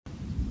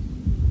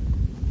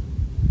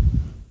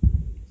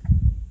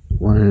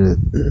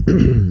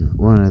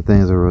one of the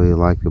things I really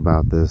like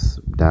about this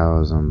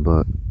Taoism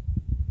book,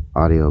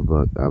 audio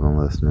book I've been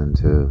listening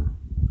to,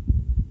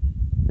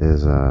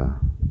 is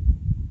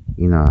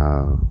you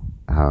know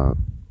how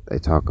they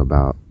talk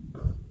about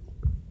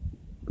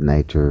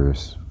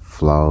nature's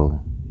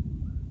flow,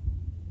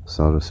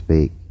 so to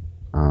speak.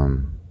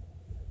 The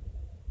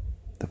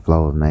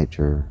flow of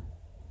nature,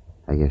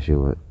 I guess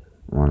you would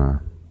want to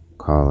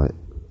call it,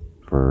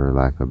 for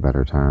lack of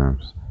better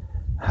terms.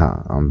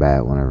 I'm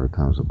bad whenever it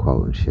comes to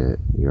quoting shit.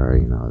 You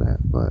already know that.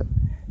 But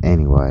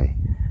anyway,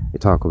 they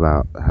talk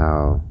about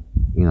how,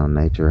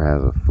 nature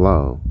has a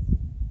flow.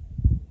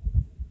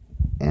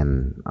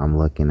 And I'm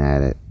looking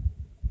at it,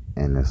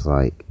 and it's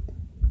like,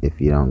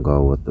 if you don't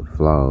go with the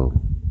flow,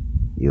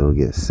 you'll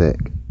get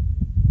sick.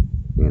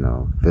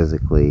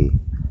 Physically,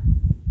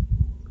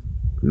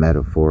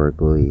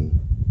 metaphorically,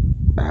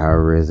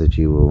 however it is that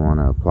you would want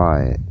to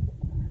apply it.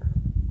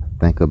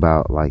 Think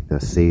about like the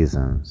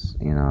seasons,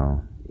 you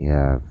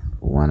have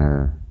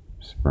winter,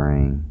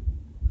 spring,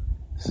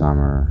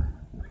 summer,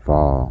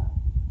 fall.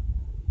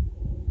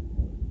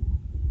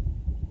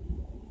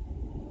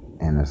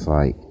 And it's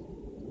like,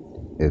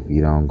 if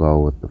you don't go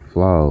with the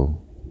flow,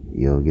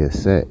 you'll get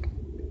sick.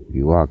 If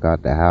you walk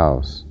out the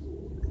house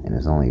and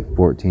it's only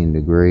 14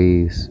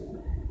 degrees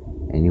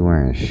and you're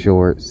wearing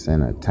shorts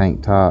and a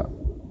tank top,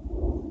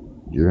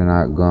 you're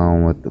not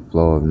going with the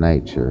flow of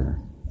nature.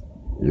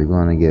 You're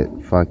going to get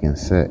fucking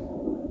sick.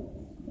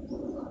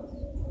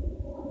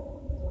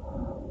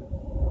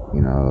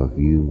 If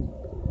you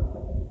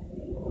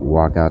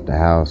walk out the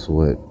house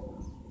with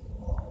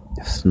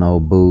snow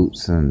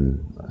boots and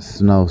a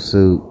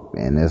snowsuit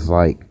and it's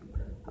like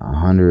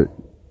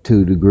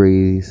 102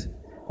 degrees,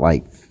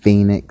 like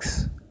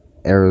Phoenix,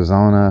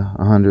 Arizona,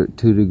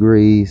 102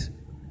 degrees.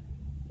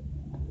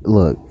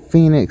 Look,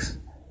 Phoenix,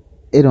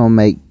 it don't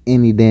make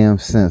any damn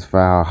sense for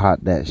how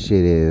hot that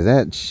shit is.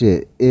 That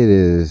shit,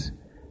 it's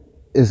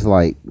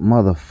like,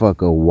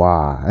 motherfucker,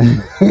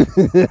 why?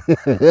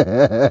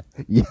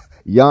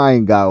 Y'all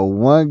ain't got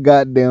one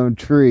goddamn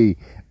tree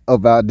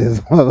about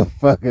this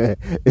motherfucker.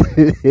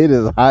 It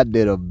is hot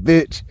than a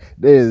bitch.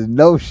 There is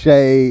no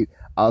shade.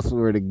 I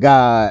swear to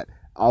God,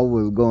 I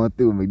was going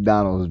through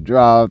McDonald's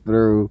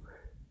drive-thru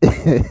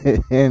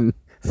and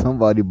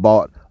somebody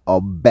bought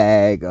a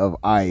bag of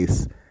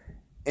ice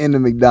in the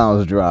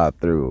McDonald's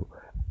drive-thru.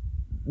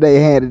 They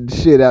handed the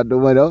shit out the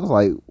window. I was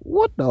like,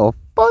 what the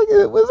fuck?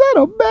 Was that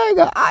a bag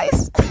of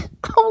ice?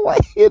 I'm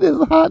like, it is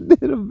hot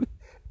than a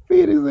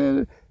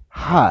Phoenix.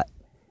 Hot.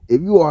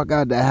 If you walk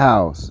out the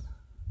house,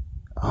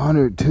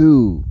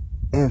 102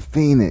 in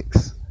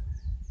Phoenix,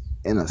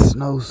 in a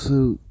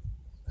snowsuit,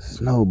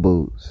 snow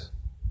boots,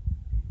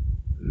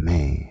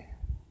 man,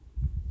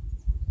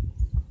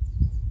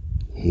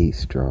 heat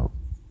stroke.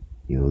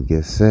 You'll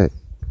get sick.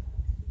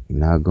 You're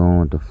not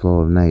going with the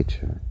flow of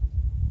nature.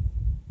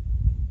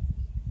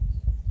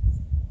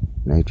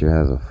 Nature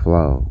has a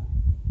flow.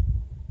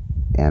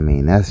 I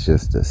mean, that's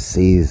just the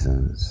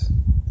seasons.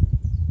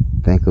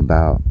 Think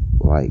about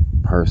like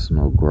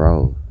personal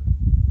growth.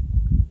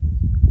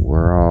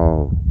 We're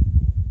all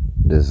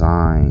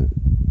designed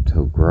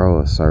to grow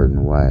a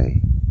certain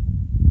way.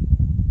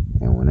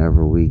 And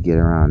whenever we get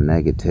around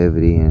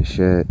negativity and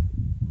shit, it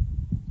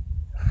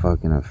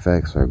fucking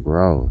affects our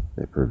growth.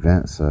 It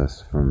prevents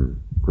us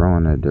from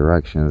growing the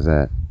directions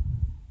that,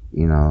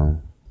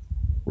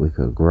 we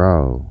could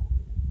grow.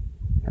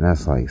 And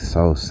that's like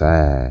so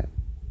sad.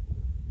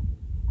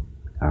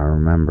 I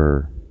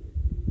remember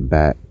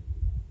back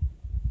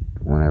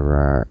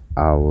whenever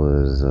I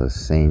was a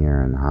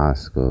senior in high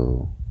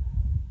school,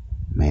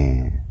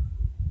 man,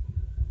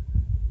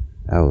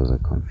 that was a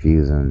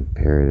confusing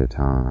period of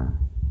time.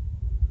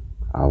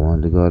 I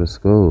wanted to go to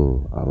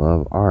school. I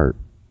love art.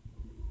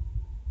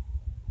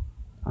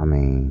 I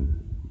mean,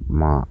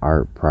 my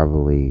art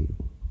probably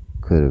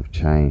could have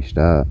changed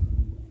up.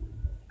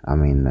 I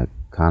mean, the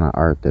kind of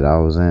art that I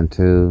was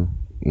into,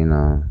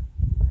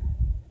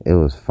 it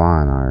was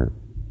fine art.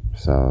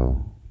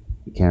 So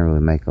you can't really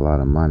make a lot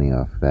of money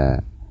off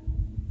that.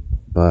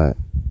 But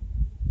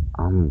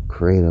I'm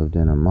creative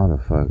than a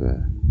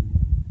motherfucker.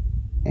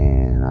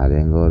 And I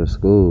didn't go to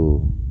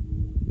school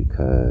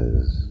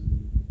because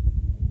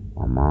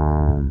my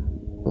mom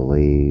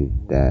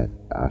believed that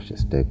I should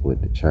stick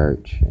with the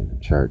church. And the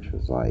church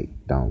was like,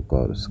 don't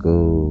go to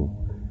school,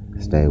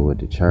 stay with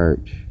the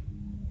church.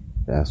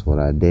 That's what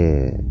I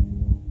did.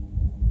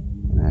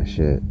 And that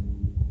shit,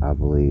 I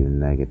believe,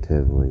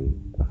 negatively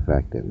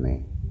affected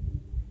me.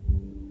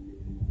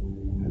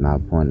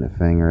 Not pointing the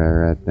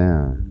finger at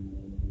them.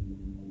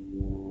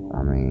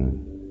 I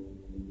mean,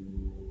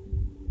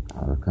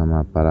 I would come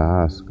up out of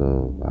high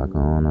school. I go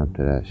on up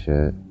to that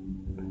shit.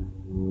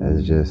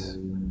 It's just,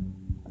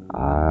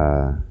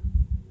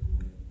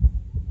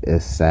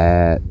 it's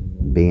sad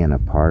being a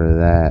part of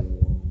that,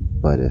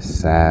 but it's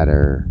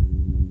sadder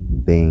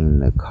being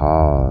the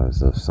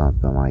cause of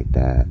something like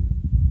that.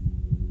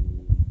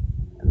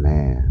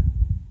 Man,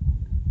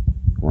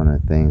 one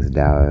of the things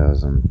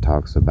Taoism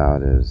talks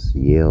about is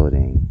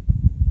yielding.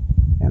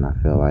 And I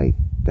feel like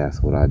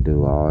That's what I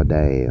do all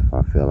day. If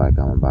I feel like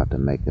I'm about to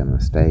make a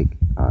mistake,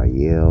 I'll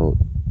yield.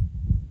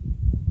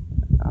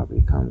 I'll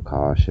become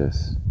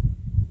cautious.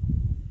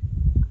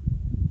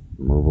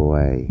 Move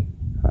away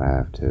if I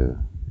have to.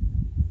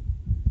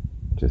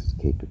 Just to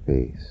keep the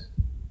peace.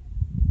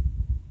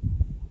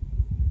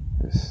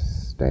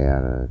 Just stay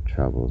out of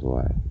trouble's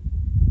way.